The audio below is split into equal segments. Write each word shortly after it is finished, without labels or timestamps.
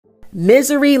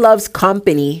Misery loves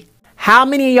company. How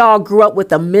many of y'all grew up with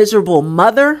a miserable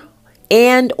mother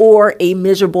and or a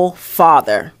miserable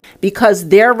father? Because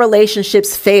their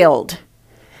relationships failed.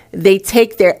 They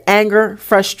take their anger,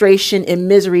 frustration, and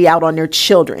misery out on their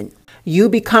children. You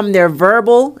become their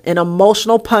verbal and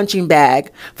emotional punching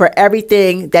bag for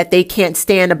everything that they can't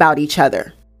stand about each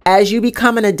other. As you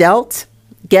become an adult,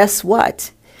 guess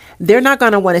what? They're not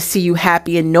going to want to see you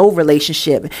happy in no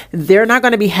relationship. They're not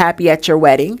going to be happy at your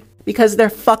wedding because they're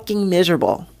fucking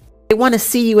miserable. They want to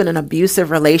see you in an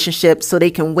abusive relationship so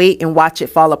they can wait and watch it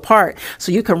fall apart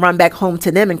so you can run back home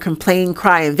to them and complain,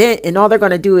 cry, and vent. And all they're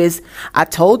going to do is, I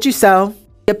told you so.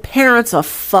 Your parents are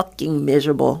fucking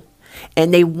miserable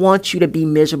and they want you to be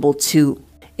miserable too.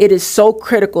 It is so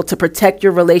critical to protect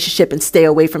your relationship and stay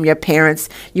away from your parents.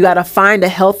 You got to find a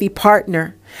healthy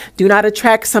partner. Do not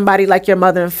attract somebody like your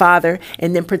mother and father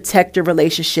and then protect your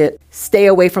relationship. Stay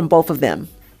away from both of them.